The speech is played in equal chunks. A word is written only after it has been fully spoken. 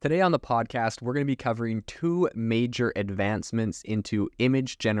Today on the podcast, we're going to be covering two major advancements into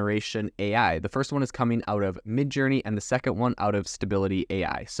image generation AI. The first one is coming out of MidJourney and the second one out of Stability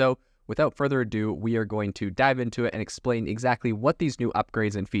AI. So without further ado, we are going to dive into it and explain exactly what these new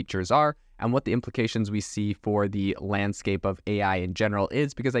upgrades and features are and what the implications we see for the landscape of AI in general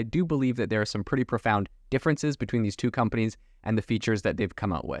is, because I do believe that there are some pretty profound differences between these two companies and the features that they've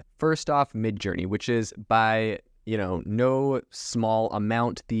come out with. First off, MidJourney, which is by no small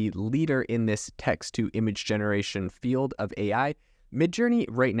amount the leader in this text-to-image generation field of AI. MidJourney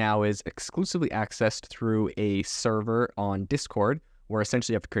right now is exclusively accessed through a server on Discord, where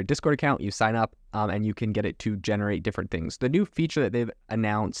essentially you have to create a Discord account, you sign up, and you can get it to generate different things. The new feature that they've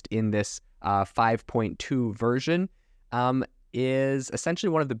announced in this 5.2 version is essentially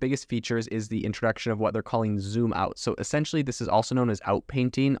one of the biggest features is the introduction of what they're calling zoom out. So essentially this is also known as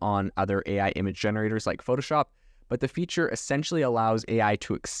outpainting on other AI image generators like Photoshop. But the feature essentially allows AI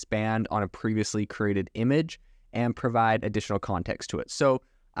to expand on a previously created image and provide additional context to it. So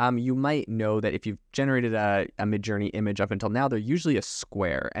you might know that if you've generated a MidJourney image up until now, they're usually a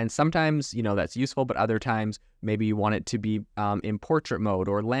square. And sometimes, that's useful, but other times maybe you want it to be in portrait mode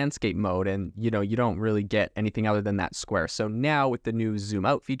or landscape mode, and you don't really get anything other than that square. So now with the new zoom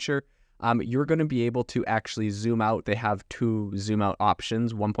out feature, you're going to be able to actually zoom out. They have two zoom out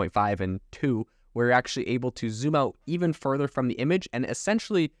options, 1.5 and 2, where you're actually able to zoom out even further from the image, and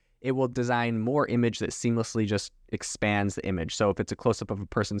essentially it will design more image that seamlessly just expands the image. So if it's a close-up of a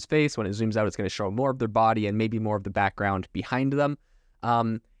person's face, when it zooms out, it's going to show more of their body and maybe more of the background behind them.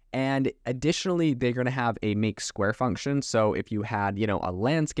 And additionally, they're going to have a make square function. So if you had, a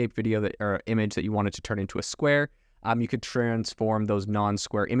landscape video or image that you wanted to turn into a square, you could transform those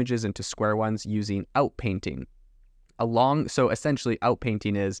non-square images into square ones using outpainting. So essentially,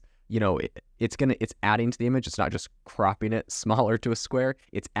 outpainting is it's adding to the image. It's not just cropping it smaller to a square.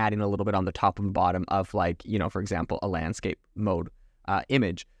 It's adding a little bit on the top and bottom of for example, a landscape mode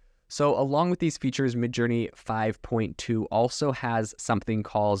image. So along with these features, MidJourney 5.2 also has something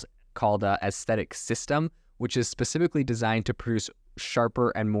called aesthetic system, which is specifically designed to produce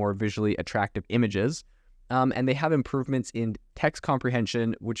sharper and more visually attractive images. And they have improvements in text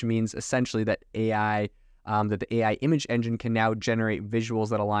comprehension, which means essentially that the AI image engine can now generate visuals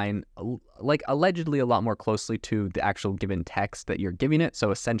that align allegedly a lot more closely to the actual given text that you're giving it. So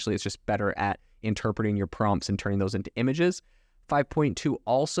essentially it's just better at interpreting your prompts and turning those into images. 5.2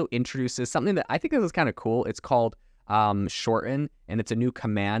 also introduces something that I think is kind of cool. It's called shorten, and it's a new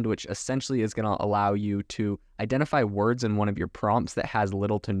command which essentially is going to allow you to identify words in one of your prompts that has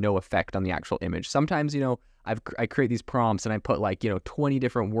little to no effect on the actual image. Sometimes, I create these prompts and I put 20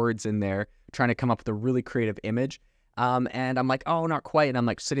 different words in there trying to come up with a really creative image. And I'm like, oh, not quite. And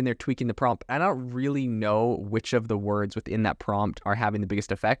I'm sitting there tweaking the prompt. I don't really know which of the words within that prompt are having the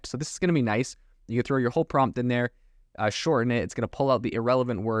biggest effect. So this is going to be nice. You can throw your whole prompt in there, shorten it. It's going to pull out the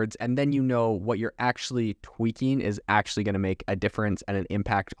irrelevant words. And then what you're actually tweaking is actually going to make a difference and an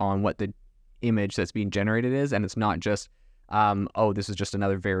impact on what the image that's being generated is. And it's not just, this is just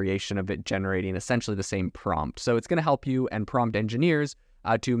another variation of it generating essentially the same prompt. So it's going to help you and prompt engineers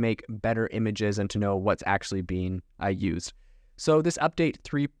to make better images and to know what's actually being used. So this update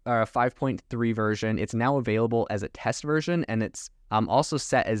 5.3 version, it's now available as a test version, and it's also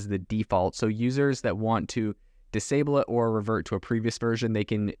set as the default. So users that want to disable it or revert to a previous version, they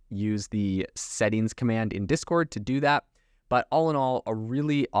can use the settings command in Discord to do that. But all in all, a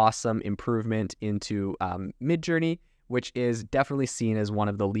really awesome improvement into MidJourney, which is definitely seen as one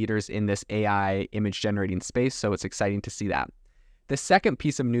of the leaders in this AI image generating space. So it's exciting to see that. The second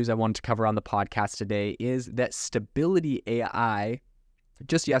piece of news I wanted to cover on the podcast today is that Stability AI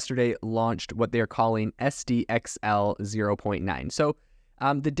just yesterday launched what they're calling SDXL 0.9. So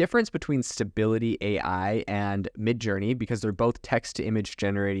the difference between Stability AI and MidJourney, because they're both text-to-image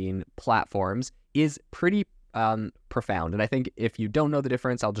generating platforms, is pretty profound. And I think if you don't know the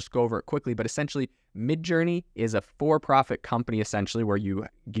difference, I'll just go over it quickly. But essentially, MidJourney is a for-profit company, essentially, where you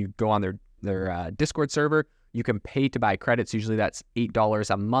go on their Discord server. You can pay to buy credits. Usually that's $8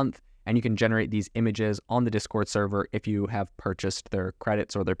 a month, and you can generate these images on the Discord server if you have purchased their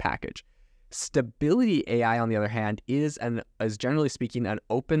credits or their package. Stability AI, on the other hand, is generally speaking an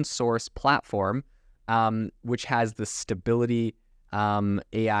open source platform, which has the Stability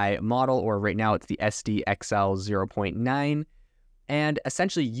AI model, or right now it's the SDXL 0.9. And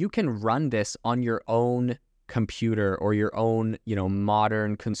essentially you can run this on your own computer or your own,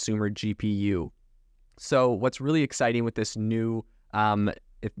 modern consumer GPU. So what's really exciting with this new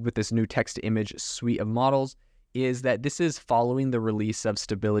text-to-image suite of models is that this is following the release of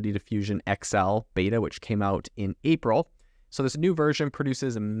Stability Diffusion XL beta, which came out in April. So this new version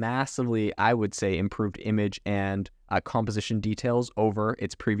produces massively, I would say, improved image and composition details over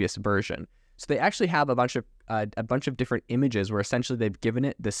its previous version. So they actually have a bunch of different images where essentially they've given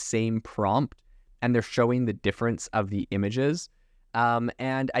it the same prompt and they're showing the difference of the images.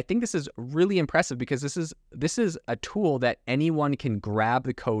 And I think this is really impressive because this is a tool that anyone can grab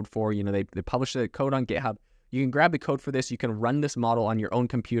the code for. They publish the code on GitHub. You can grab the code for this. You can run this model on your own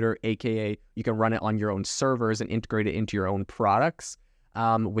computer, aka you can run it on your own servers and integrate it into your own products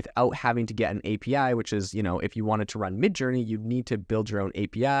without having to get an API, which is, if you wanted to run MidJourney, you'd need to build your own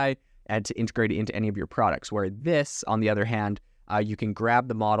API and to integrate it into any of your products. Where this, on the other hand, you can grab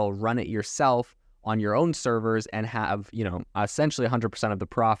the model, run it yourself on your own servers and have, essentially 100% of the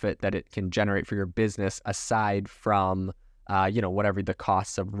profit that it can generate for your business aside from, whatever the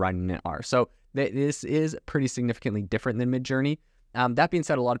costs of running it are. So this is pretty significantly different than MidJourney. That being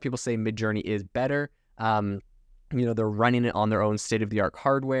said, a lot of people say MidJourney is better. They're running it on their own state-of-the-art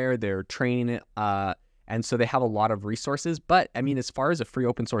hardware. They're training it. And so they have a lot of resources. But, as far as a free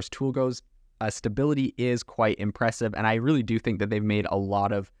open source tool goes, stability is quite impressive. And I really do think that they've made a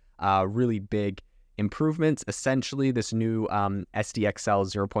lot of really big improvements. Essentially, this new SDXL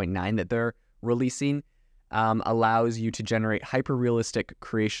 0.9 that they're releasing allows you to generate hyper-realistic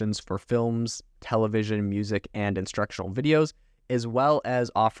creations for films, television, music, and instructional videos, as well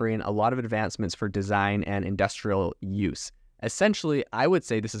as offering a lot of advancements for design and industrial use. Essentially, I would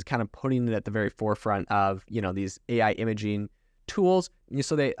say this is kind of putting it at the very forefront of, these AI imaging tools.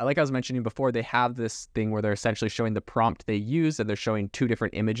 So they, like I was mentioning before, they have this thing where they're essentially showing the prompt they use, and they're showing two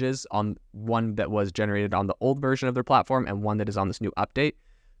different images, on one that was generated on the old version of their platform and one that is on this new update.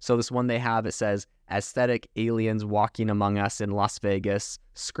 So this one they have, it says, aesthetic aliens walking among us in Las Vegas,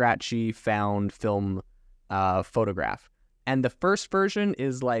 scratchy found film photograph. And the first version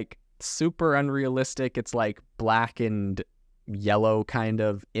is like super unrealistic. It's like black and yellow kind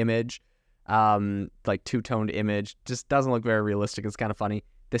of image, like two-toned image. Just doesn't look very realistic. It's kind of funny.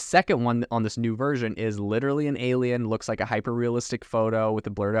 The second one on this new version is literally an alien, looks like a hyper-realistic photo with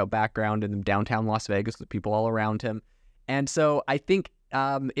a blurred out background in downtown Las Vegas with people all around him. And so I think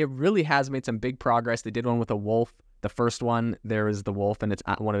it really has made some big progress. They did one with a wolf. The first one, there is the wolf and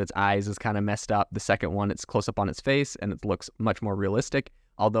one of its eyes is kind of messed up. The second one, it's close up on its face and it looks much more realistic.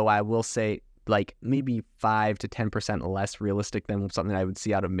 Although I will say like maybe 5 to 10% less realistic than something I would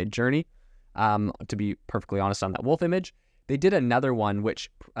see out of MidJourney, to be perfectly honest on that wolf image. They did another one, which,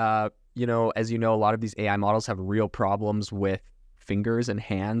 as you know, a lot of these AI models have real problems with fingers and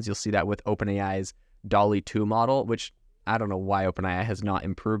hands. You'll see that with OpenAI's DALL-E 2 model, which I don't know why OpenAI has not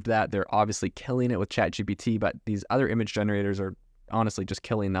improved that. They're obviously killing it with ChatGPT, but these other image generators are honestly just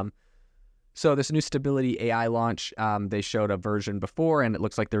killing them. So this new Stability AI launch, they showed a version before, and it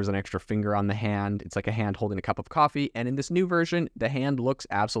looks like there's an extra finger on the hand. It's like a hand holding a cup of coffee. And in this new version, the hand looks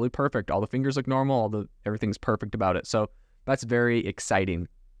absolutely perfect. All the fingers look normal. Everything's perfect about it. So that's very exciting.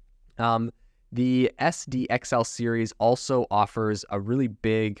 The SDXL series also offers a really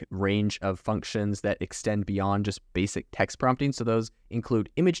big range of functions that extend beyond just basic text prompting. So those include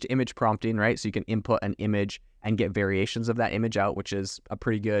image-to-image prompting, right? So you can input an image and get variations of that image out, which is a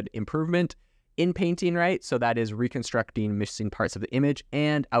pretty good improvement. In-painting, right? So that is reconstructing missing parts of the image,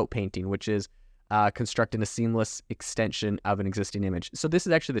 and out-painting, which is constructing a seamless extension of an existing image. So this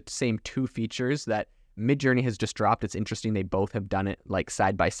is actually the same two features that MidJourney has just dropped. It's interesting. They both have done it like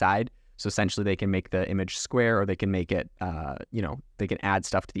side by side. So essentially they can make the image square, or they can make it, they can add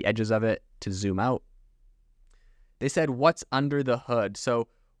stuff to the edges of it to zoom out. They said, what's under the hood? So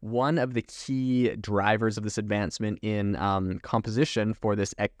one of the key drivers of this advancement in composition for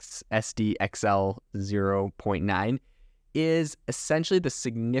this SDXL 0.9 is essentially the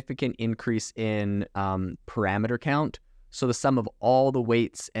significant increase in parameter count. So the sum of all the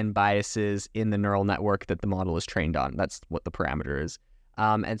weights and biases in the neural network that the model is trained on. That's what the parameter is.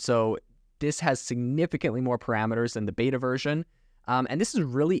 And so this has significantly more parameters than the beta version. And this is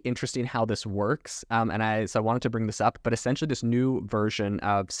really interesting how this works. So I wanted to bring this up, but essentially this new version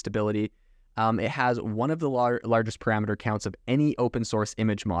of Stability, it has one of the largest parameter counts of any open source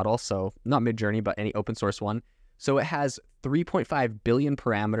image model. So not MidJourney, but any open source one. So it has 3.5 billion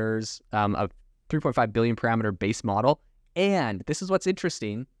parameters, of 3.5 billion parameter base model. And this is what's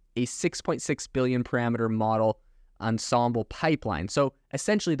interesting, a 6.6 billion parameter model ensemble pipeline. So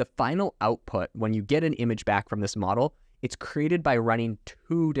essentially the final output, when you get an image back from this model, it's created by running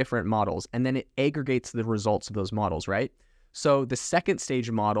two different models, and then it aggregates the results of those models, right? So the second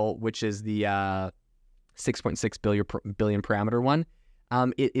stage model, which is the 6.6 billion parameter one,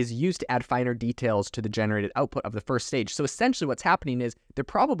 it is used to add finer details to the generated output of the first stage. So essentially what's happening is they're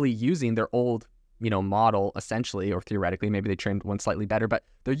probably using their old model essentially, or theoretically, maybe they trained one slightly better, but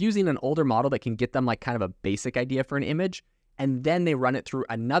they're using an older model that can get them like kind of a basic idea for an image. And then they run it through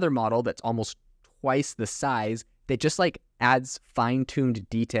another model that's almost twice the size that just like adds fine-tuned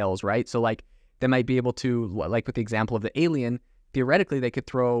details, right? So like they might be able to, like with the example of the alien, theoretically they could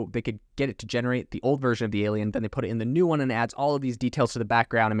get it to generate the old version of the alien, then they put it in the new one and adds all of these details to the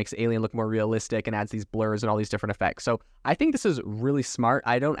background and makes the alien look more realistic and adds these blurs and all these different effects. So I think this is really smart.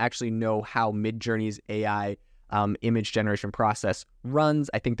 I don't actually know how MidJourney's AI image generation process runs.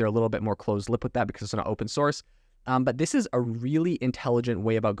 I think they're a little bit more closed-lipped with that because it's not open source. But this is a really intelligent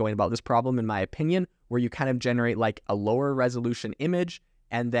way about going about this problem, in my opinion, where you kind of generate like a lower resolution image,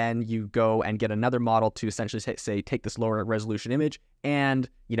 and then you go and get another model to essentially say take this lower resolution image and,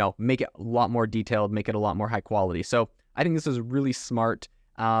 make it a lot more detailed, make it a lot more high quality. So I think this is really smart.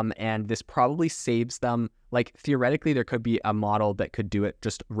 And this probably saves them, like theoretically, there could be a model that could do it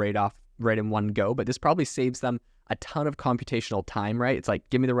just right in one go, but this probably saves them a ton of computational time, right? It's like,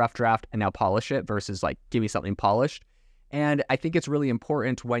 give me the rough draft and now polish it versus like, give me something polished. And I think it's really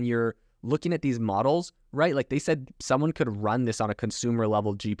important when you're looking at these models, right? Like they said, someone could run this on a consumer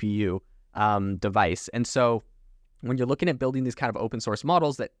level GPU device. And so when you're looking at building these kind of open source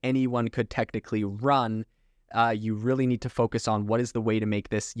models that anyone could technically run, you really need to focus on what is the way to make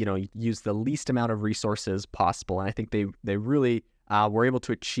this, use the least amount of resources possible. And I think they really were able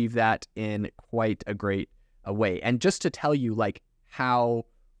to achieve that in quite a great way. And just to tell you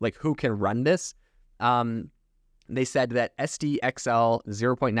who can run this, they said that SDXL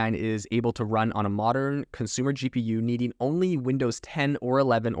 0.9 is able to run on a modern consumer GPU needing only Windows 10 or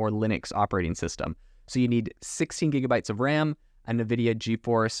 11 or Linux operating system. So you need 16 gigabytes of RAM, a NVIDIA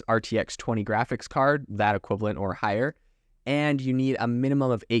GeForce RTX 20 graphics card, that equivalent or higher, and you need a minimum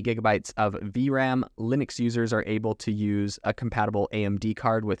of 8 gigabytes of VRAM. Linux users are able to use a compatible AMD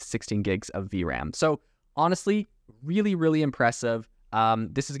card with 16 gigs of VRAM. So honestly, really, really impressive.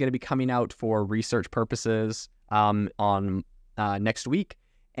 This is going to be coming out for research purposes on next week.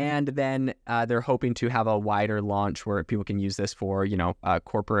 And then they're hoping to have a wider launch where people can use this for,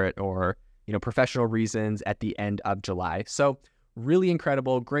 corporate or, professional reasons at the end of July. So really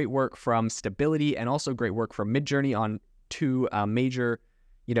incredible, great work from Stability and also great work from MidJourney on two major,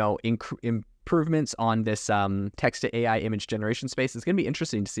 improvements on this text to AI image generation space. It's going to be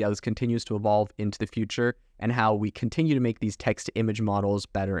interesting to see how this continues to evolve into the future and how we continue to make these text to image models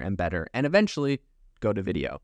better and better and eventually go to video.